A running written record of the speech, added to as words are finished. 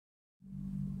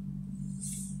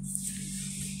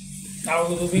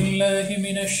أعوذ بالله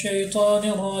من الشيطان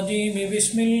الرجيم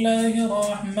بسم الله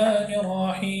الرحمن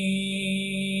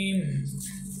الرحيم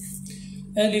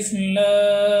ألف لام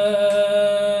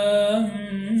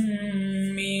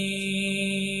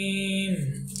ميم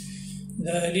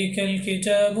ذلك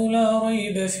الكتاب لا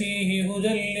ريب فيه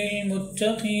هدى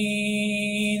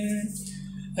للمتقين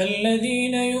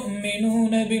الذين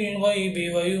يؤمنون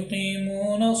بالغيب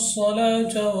ويقيمون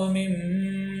الصلاة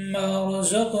ومما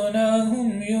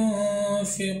رزقناهم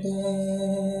ينفقون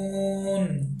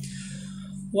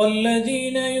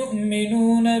والذين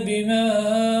يؤمنون بما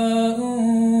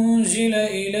أنزل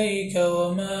إليك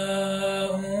وما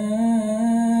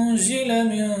أنزل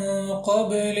من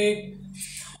قبلك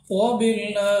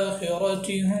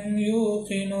وبالآخرة هم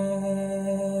يوقنون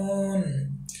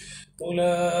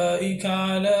أولئك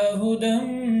على هدى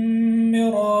من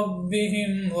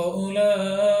ربهم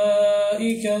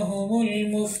وأولئك هم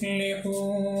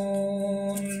المفلحون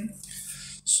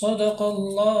صدق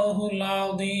الله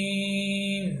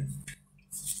العظيم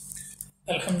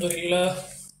الحمد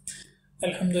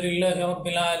لله رب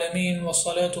العالمين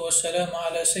والصلاة والسلام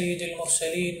على سيد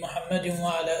المرسلين محمد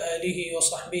وعلى آله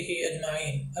وصحبه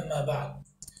أجمعين أما بعد.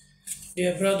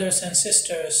 Dear brothers and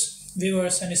sisters,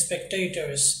 viewers and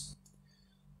spectators,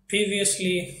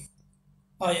 previously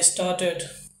I started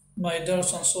my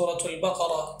dars on Surah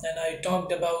Al-Baqarah and I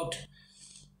talked about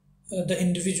the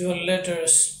individual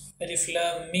letters, Alif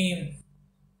Lam Mim.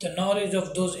 The knowledge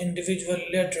of those individual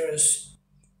letters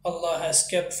Allah has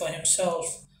kept for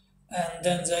himself, and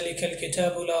then ذَلِكَ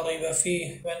الْكِتَابُ لَا رَيْبَ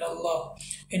فِيهِ, when Allah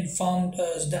informed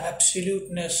us the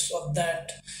absoluteness of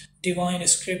that divine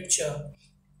scripture,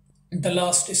 the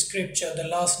last scripture, the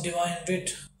last divine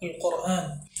writ,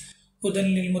 Al-Quran, هُدًى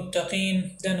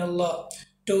لِلْمُتَّقِينَ. Then Allah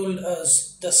told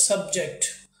us the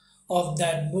subject of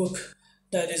that book,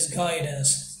 that is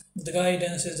guidance. The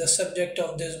guidance is the subject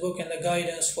of this book, and the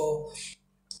guidance for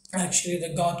actually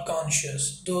the God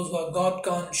conscious. Those who are God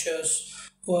conscious,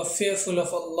 who are fearful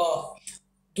of Allah,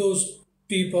 those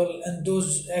people and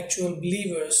those actual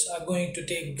believers are going to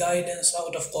take guidance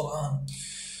out of Quran.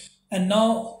 And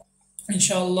now,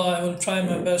 inshallah, I will try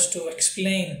my best to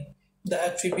explain the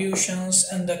attributions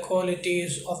and the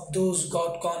qualities of those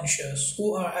God conscious,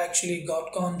 who are actually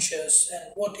God conscious,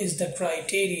 and what is the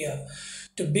criteria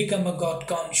to become a God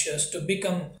conscious, to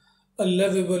become a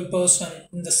lovable person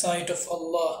in the sight of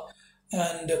Allah,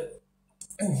 and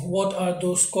what are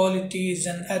those qualities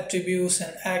and attributes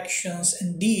and actions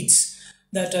and deeds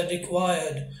that are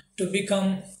required to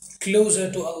become closer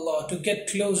to Allah, to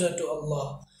get closer to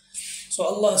Allah. So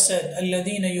Allah said,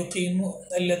 الَّذِينَ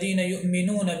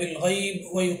يُؤْمِنُونَ بِالْغَيْبِ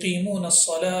وَيُقِيمُونَ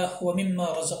الصَّلَاةَ وَمِمَّا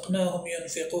رَزَقْنَاهُمْ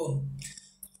يُنْفِقُونَ.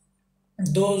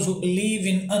 Those who believe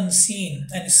in unseen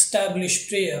and establish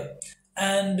prayer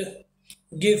and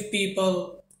give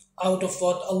people out of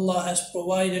what Allah has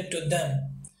provided to them,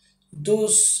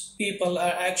 those people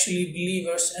are actually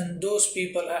believers, and those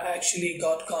people are actually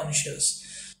God conscious.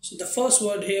 So the first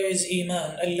word here is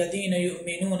Iman. الَّذِينَ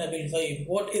يُؤْمِنُونَ بِالْغَيْبِ.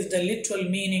 What is the literal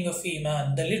meaning of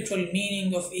Iman? The literal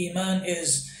meaning of Iman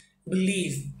is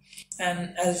believe.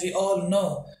 And as we all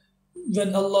know,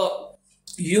 when Allah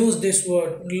used this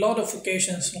word, a lot of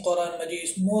occasions in Quran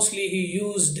Majid, mostly He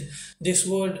used this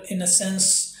word in a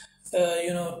sense,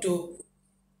 to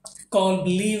call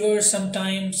believers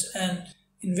sometimes, and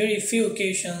in very few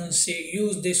occasions He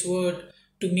used this word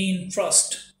to mean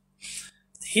trust.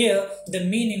 Here, the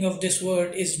meaning of this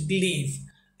word is believe.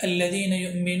 الَّذِينَ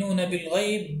يُؤْمِنُونَ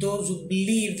بِالْغَيْبِ, those who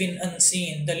believe in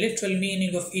unseen. The literal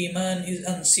meaning of Iman is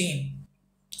unseen.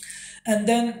 And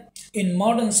then in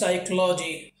modern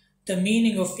psychology, the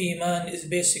meaning of Iman is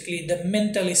basically the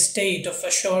mental state of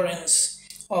assurance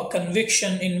or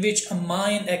conviction in which a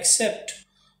mind accepts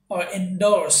or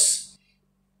endorse,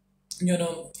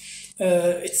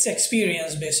 its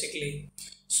experience basically.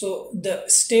 So the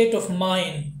state of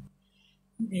mind,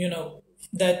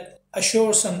 that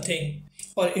assures something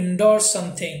or endorse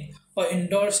something or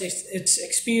endorse its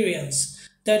experience,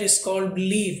 that is called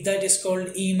belief, that is called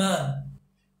Iman.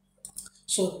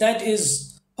 So that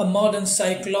is a modern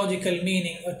psychological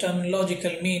meaning, a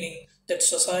terminological meaning that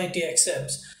society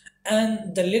accepts.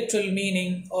 And the literal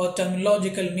meaning or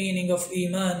terminological meaning of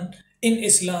Iman in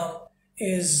Islam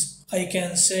is, I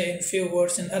can say in few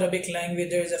words in Arabic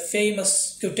language, there is a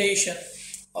famous quotation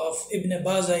of Ibn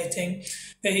Baz, I think,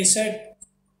 where he said,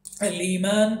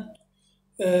 Al-Iman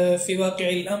fi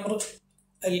waqi' al-amr,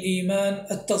 Al-Iman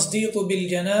al-tasdiq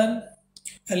bil-janan,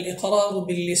 Al-Iqrar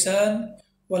bil-lisan,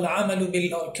 Wal-amalu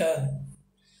bil-arkan.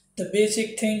 The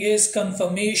basic thing is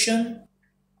confirmation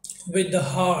with the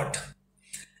heart,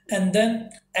 and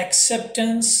then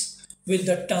acceptance with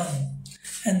the tongue,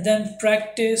 and then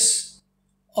practice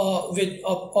with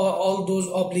all those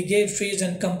obligatories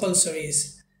and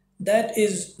compulsories. That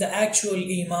is the actual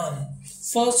iman.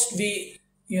 First we,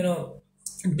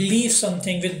 believe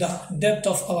something with the depth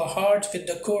of our heart, with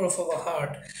the core of our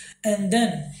heart, and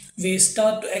then we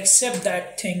start to accept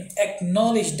that thing,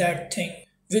 acknowledge that thing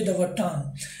with our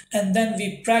tongue, and then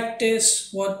we practice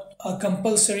what are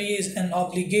compulsories and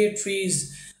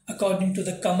obligatories according to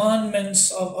the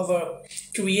commandments of our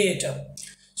Creator.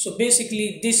 So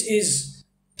basically this is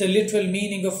the literal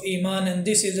meaning of iman, and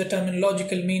this is the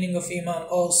terminological meaning of iman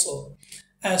also,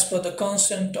 as per the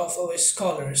consent of our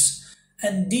scholars.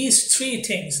 And these three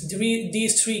things,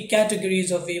 these three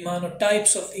categories of iman or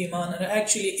types of iman are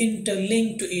actually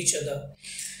interlinked to each other.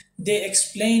 They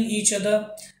explain each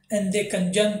other and they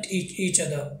conjunct each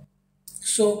other.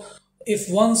 So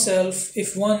if one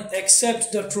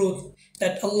accepts the truth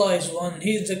that Allah is one,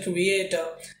 He is the Creator,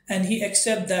 and he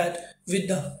accepts that with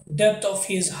the depth of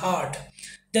his heart,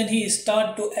 then he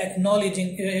start to acknowledge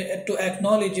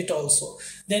it also.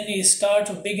 Then he start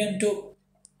to begin to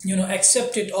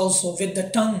accept it also with the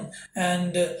tongue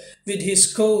and with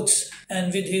his quotes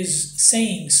and with his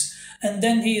sayings, and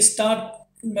then he start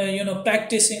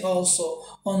practicing also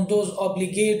on those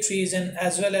obligatories and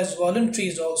as well as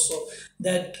voluntaries also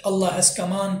that Allah has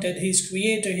commanded, His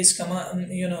Creator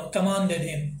commanded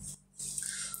him.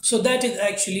 So that is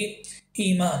actually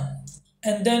iman.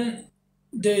 And then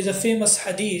there is a famous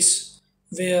hadith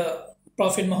where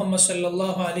Prophet Muhammad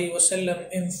sallallahu alaihi wasallam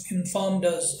informed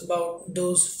us about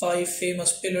those 5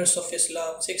 famous pillars of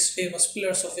Islam, 6 famous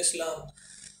pillars of Islam.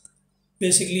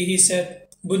 Basically, he said,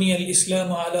 "Bunya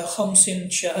al-Islam ala khamsin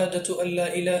shahadatu an la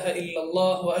ilaha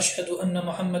illallah wa ashhadu anna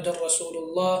Muhammadan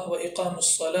Rasulullah wa iqam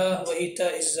as-salah wa ita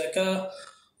az-zakah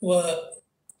wa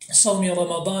sawmi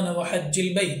Ramadan wa hajj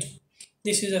al-bayt."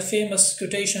 This is a famous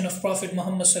quotation of Prophet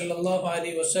Muhammad sallallahu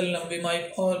alaihi wasallam.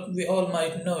 We all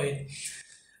might know it.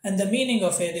 And the meaning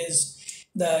of it is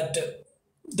that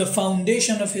the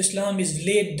foundation of Islam is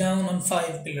laid down on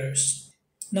 5 pillars.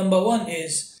 Number 1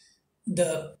 is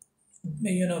the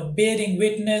bearing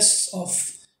witness of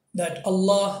that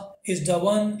Allah is the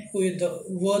one who is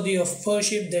worthy of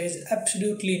worship. There is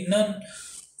absolutely none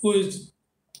who is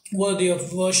worthy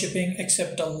of worshipping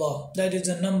except Allah. That is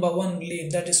the number 1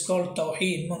 belief. That is called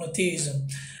Tawheed, monotheism,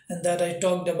 and that I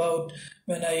talked about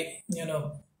when I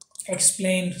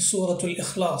explained Surah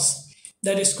Al-Ikhlas.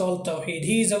 That is called Tawheed.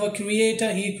 He is our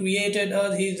Creator, He created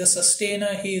us, He is the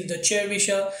sustainer, He is the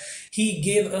cherisher, He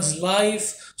gave us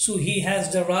life, so He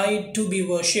has the right to be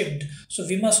worshipped. So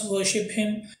we must worship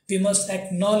Him, we must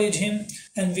acknowledge Him,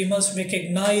 and we must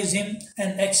recognize Him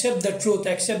and accept the truth,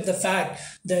 accept the fact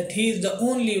that He is the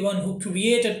only one who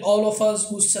created all of us,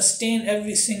 who sustained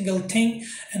every single thing,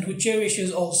 and who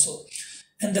cherishes also.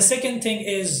 And the second thing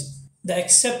is the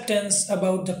acceptance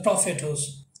about the prophethood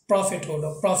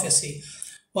or prophecy.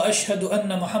 وَأَشْهَدُ أَنَّ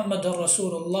مُحَمَّدًا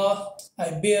رَسُولُ اللَّهِ. I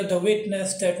bear the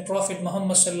witness that Prophet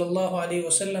Muhammad sallallahu alaihi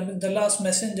wasallam is the last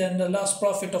messenger and the last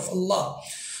prophet of Allah.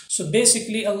 So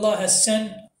basically Allah has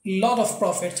sent a lot of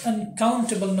prophets,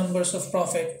 uncountable numbers of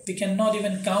prophets. We cannot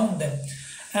even count them.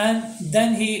 And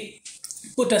then He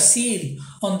put a seal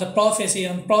on the prophecy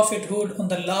and prophethood on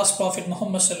the last Prophet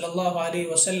Muhammad sallallahu alaihi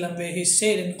wasallam, where he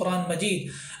said in Quran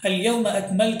Majid, "Al-yawma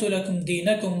akmaltu lakum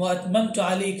deenakum wa atmamtu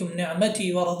alaykum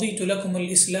ni'mati wa raditu lakum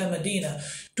al-Islam deena."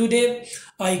 Today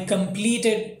I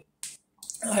completed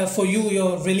for you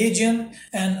your religion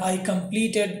and I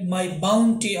completed my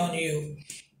bounty on you.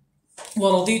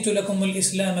 Wa raditu lakum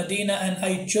al-Islam deena, and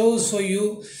I chose for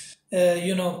you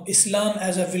Islam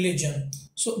as a religion.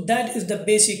 So that is the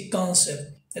basic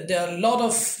concept, that there are a lot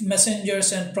of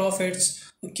messengers and prophets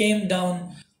who came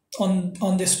down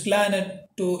on this planet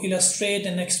to illustrate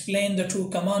and explain the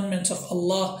true commandments of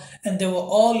Allah, and they were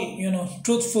all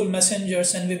truthful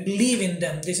messengers, and we believe in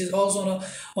them. This is also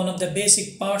one of the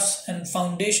basic parts and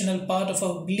foundational part of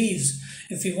our beliefs.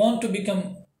 If we want to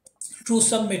become true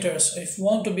submitters, if we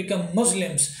want to become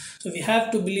Muslims, so we have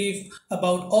to believe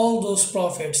about all those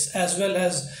prophets, as well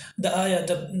as the ayah,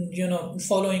 the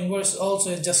following verse also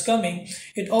is just coming.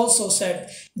 It also said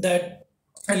that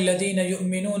الذين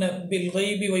يؤمنون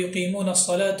بالغيب ويقيمون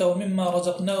الصلاة ومما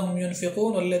رزقناهم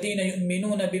ينفقون والذين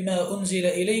يؤمنون بما أنزل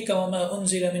إليك وما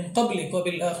أنزل من قبلك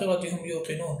وبالآخرة هم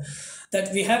يوقنون.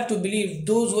 That we have to believe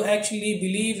those who actually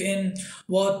believe in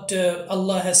what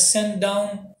Allah has sent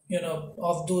down,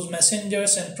 of those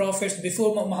messengers and prophets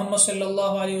before Muhammad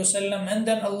sallallahu alaihi wasallam, and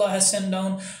then Allah has sent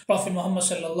down Prophet Muhammad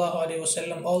sallallahu alaihi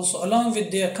wasallam also, along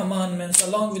with their commandments,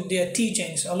 along with their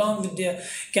teachings, along with their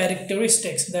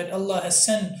characteristics that Allah has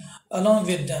sent along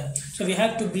with them. So we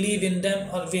have to believe in them,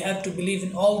 or we have to believe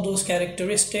in all those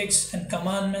characteristics and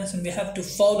commandments, and we have to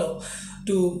follow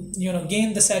to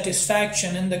gain the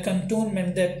satisfaction and the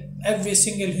contentment that every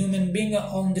single human being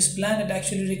on this planet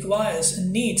actually requires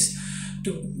and needs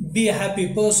to be a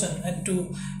happy person, and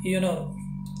to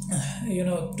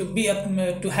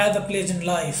to have a pleasant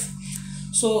life.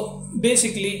 So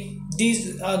basically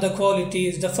these are the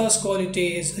qualities. The first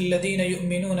quality is alladhina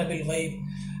yu'minuna bil ghaib.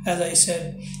 As I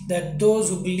said, that those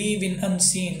who believe in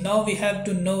unseen. Now we have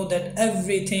to know that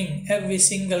everything, every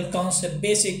single concept,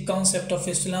 basic concept of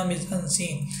Islam is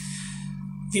unseen.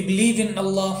 We believe in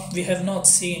Allah, we have not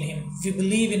seen Him. We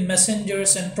believe in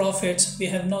messengers and prophets, we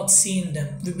have not seen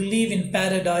them. We believe in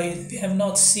paradise, we have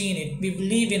not seen it. We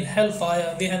believe in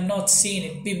hellfire, we have not seen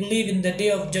it. We believe in the day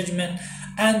of judgment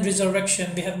and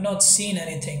resurrection, we have not seen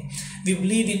anything. We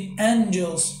believe in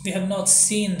angels, we have not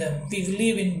seen them. We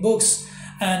believe in books,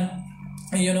 and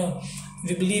we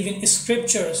believe in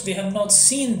scriptures, we have not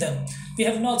seen them. We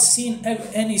have not seen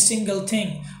any single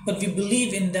thing, but we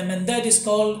believe in them, and that is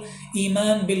called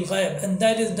iman bil ghaib. And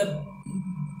that is the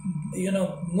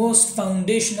most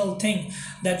foundational thing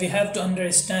that we have to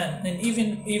understand. And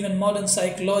even modern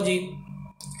psychology,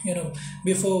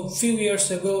 before few years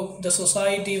ago, the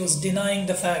society was denying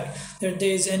the fact that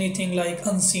there is anything like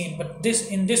unseen. But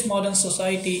in this modern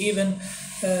society, even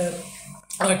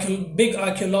big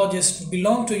archaeologists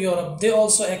belong to Europe, they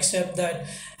also accept that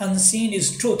unseen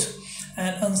is truth,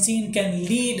 and unseen can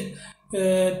lead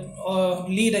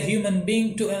a human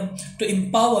being to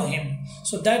empower him.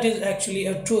 So that is actually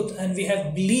a truth, and we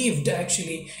have believed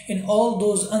actually in all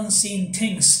those unseen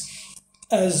things,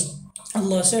 as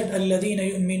Allah said, "Alladhina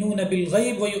yu'minuna bil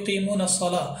ghaib wa yuqimuna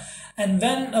as-salah." And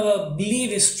when our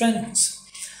belief is strengthens,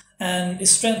 and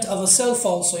strengthens ourselves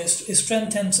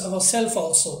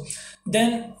also,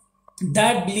 then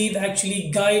that belief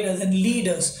actually guide us and lead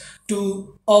us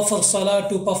to offer salah,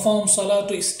 to perform salah,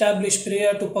 to establish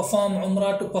prayer, to perform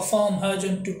umrah, to perform hajj,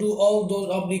 and to do all those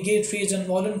obligatories and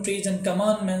voluntaries and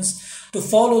commandments, to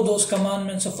follow those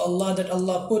commandments of Allah that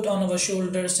Allah put on our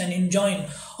shoulders and enjoin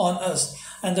on us.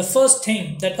 And the first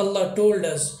thing that Allah told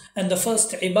us, and the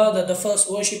first ibadah, the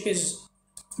first worship, is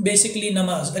basically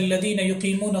namaz. Alladhina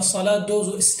yuqimuna salah, those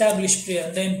who establish prayer.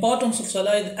 The importance of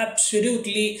salah is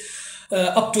absolutely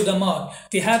up to the mark.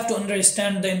 We have to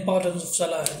understand the importance of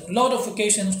salah. A lot of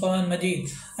occasions Quran Majid,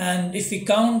 and if we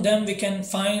count them, we can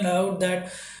find out that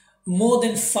more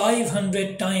than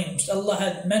 500 times Allah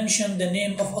had mentioned the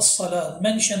name of as-salah,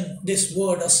 mentioned this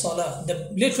word as-salah. The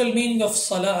literal meaning of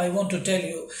salah, I want to tell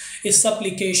you, is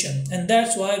supplication. And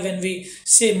that's why when we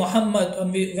say Muhammad,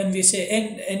 when we say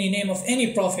any name of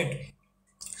any prophet,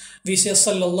 we say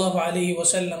sallallahu alayhi wa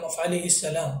sallam of alayhi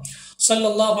salam.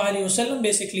 Sallallahu alayhi wa sallam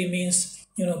basically means,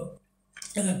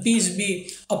 peace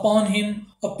be upon him,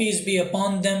 or peace be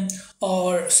upon them,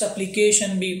 or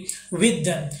supplication be with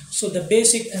them. So the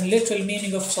basic and literal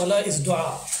meaning of salah is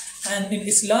dua. And in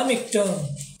Islamic term,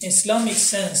 Islamic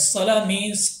sense, salah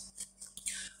means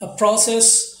a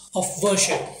process of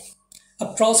worship.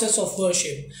 A process of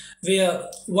worship where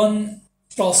one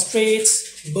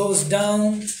prostrates, bows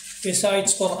down,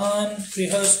 recites Quran,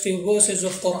 rehearses few verses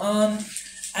of Quran,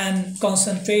 and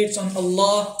concentrates on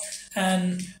Allah,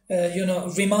 and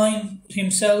remind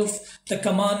himself the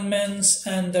commandments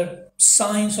and the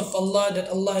signs of Allah that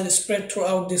Allah has spread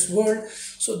throughout this world.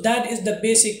 So that is the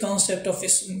basic concept of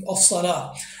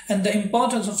salah. And the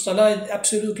importance of salah is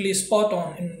absolutely spot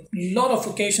on. In a lot of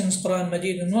occasions, Quran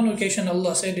Majid, in one occasion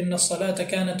Allah said, "Inna salata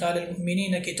kanat ala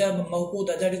al-mu'minina kitaban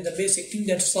mawquta." That is the basic thing,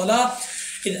 that salah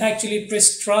is actually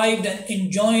prescribed and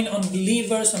enjoined on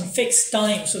believers on fixed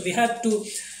time. So we have to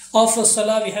offer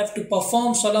salah, we have to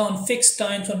perform salah on fixed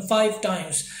times, on 5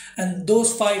 times. And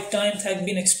those 5 times have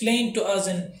been explained to us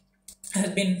and has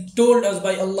been told us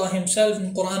by Allah Himself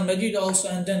in Quran Majid also,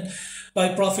 and then by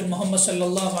Prophet Muhammad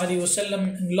sallallahu alaihi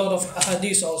wasallam in a lot of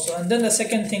hadith also. And then the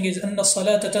second thing is anna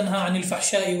salata tanha anil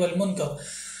fahsha'i wal munkar.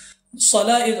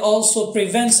 Salah it also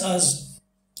prevents us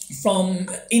from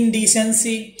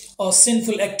indecency or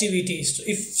sinful activities. So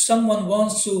if someone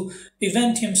wants to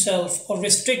prevent himself or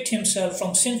restrict himself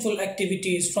from sinful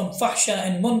activities, from fahsha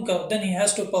and munkar, then he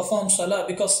has to perform salah,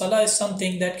 because salah is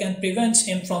something that can prevent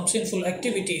him from sinful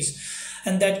activities,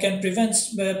 and that can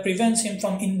prevents him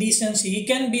from indecency. He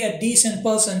can be a decent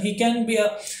person, he can be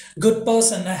a good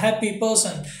person, a happy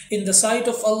person in the sight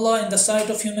of Allah, in the sight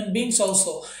of human beings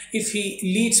also, if he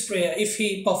leads prayer, if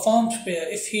he performs prayer,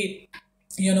 if he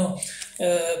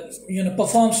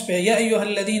performs prayer. Ya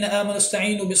ayyuhalladhina amanu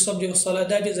ista'inu bis-sabri was-salah.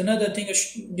 That is another thing.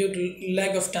 Due to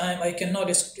lack of time, I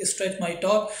cannot stretch my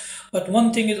talk. But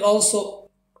one thing is also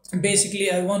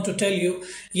basically I want to tell you,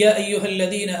 Ya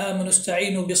ayyuhalladhina amanu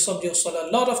sta'inu bis-sabri was-salah.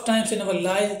 A lot of times in our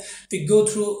life we go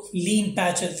through lean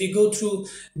patches, we go through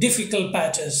difficult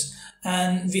patches,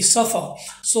 and we suffer.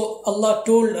 So Allah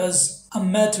told us a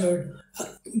method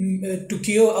to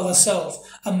cure ourselves,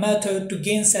 a method to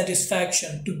gain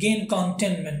satisfaction, to gain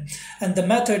contentment. And the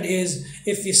method is,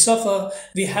 if we suffer,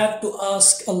 we have to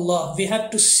ask Allah, we have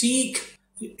to seek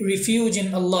refuge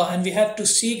in Allah, and we have to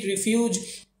seek refuge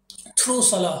through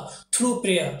salah, through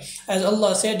prayer. As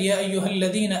Allah said, Ya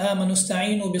ayyuhalladhina amanu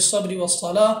sta'inu bis-sabri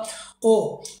was-salah.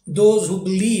 Oh, those who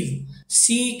believe,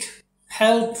 seek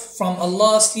help from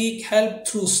Allah, seek help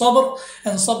through sabr,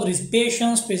 and sabr is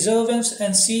patience, perseverance,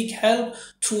 and seek help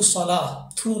through salah,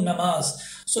 through namaz.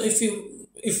 So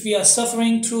if we are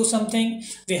suffering through something,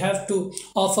 we have to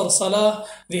offer salah,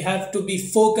 we have to be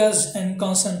focused and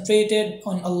concentrated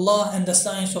on Allah and the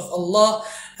signs of Allah,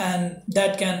 and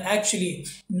that can actually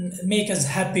make us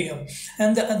happier.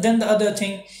 And then the other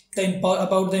thing,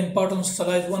 about the importance of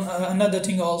salah is another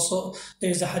thing also.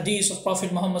 There is a hadith of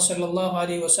Prophet Muhammad sallallahu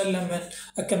alaihi wasallam, when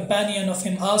a companion of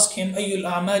him asked him, Ayyul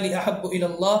a'mali ahabbu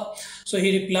ila Allah? So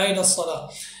he replied,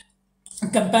 as-salah. A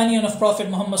companion of Prophet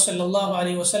Muhammad sallallahu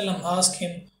alaihi wasallam asked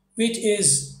him, which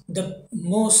is the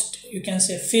most, you can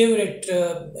say, favorite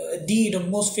deed or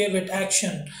most favorite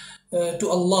action to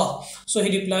Allah? So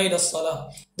he replied,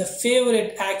 as-salah. The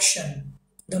favorite action,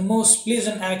 the most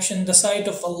pleasant action, the sight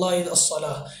of Allah is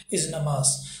as-salah, is namaz.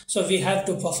 So we have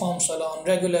to perform salah on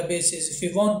regular basis. If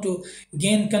we want to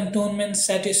gain contentment,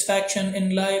 satisfaction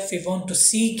in life, we want to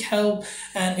seek help,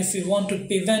 and if we want to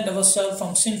prevent ourselves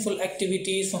from sinful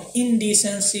activities, from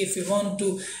indecency, if we want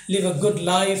to live a good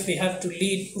life, we have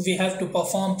to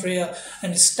perform prayer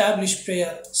and establish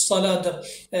prayer, salah,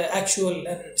 the actual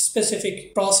and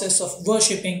specific process of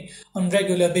worshipping on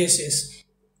regular basis.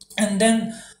 And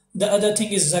then the other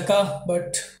thing is zakah,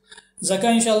 but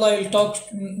zakah, inshallah, I will talk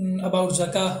about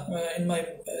zakah in my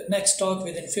next talk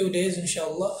within few days,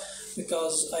 inshallah,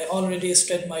 because I already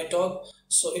stretched my talk,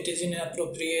 so it is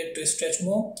inappropriate to stretch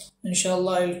more.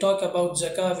 Inshallah, I will talk about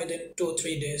zakah within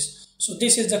 2-3 days. So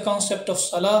this is the concept of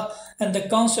salah, and the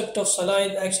concept of salah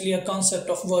is actually a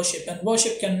concept of worship, and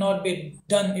worship cannot be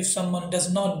done if someone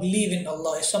does not believe in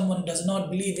Allah, if someone does not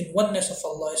believe in oneness of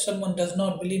Allah, if someone does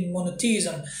not believe in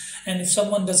monotheism, and if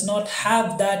someone does not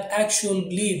have that actual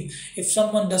belief, if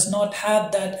someone does not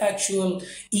have that actual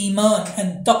iman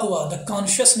and taqwa, the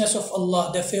consciousness of Allah,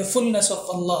 the fearfulness of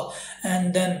Allah,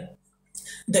 and then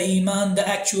the iman, the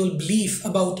actual belief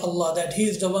about Allah, that He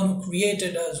is the one who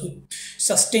created us, who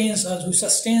sustains us, who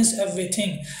sustains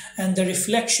everything, and the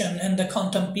reflection and the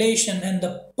contemplation and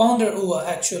the ponder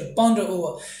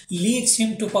over leads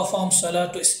him to perform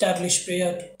salah, to establish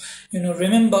prayer, to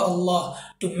remember Allah,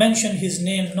 to mention His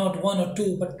name not 1 or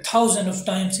 2 but 1,000 of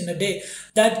times in a day.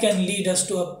 That can lead us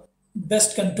to a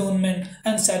best contentment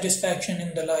and satisfaction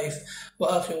in the life.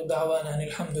 Wa akhiru da'wana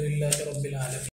alhamdulillahi rabbil alamin.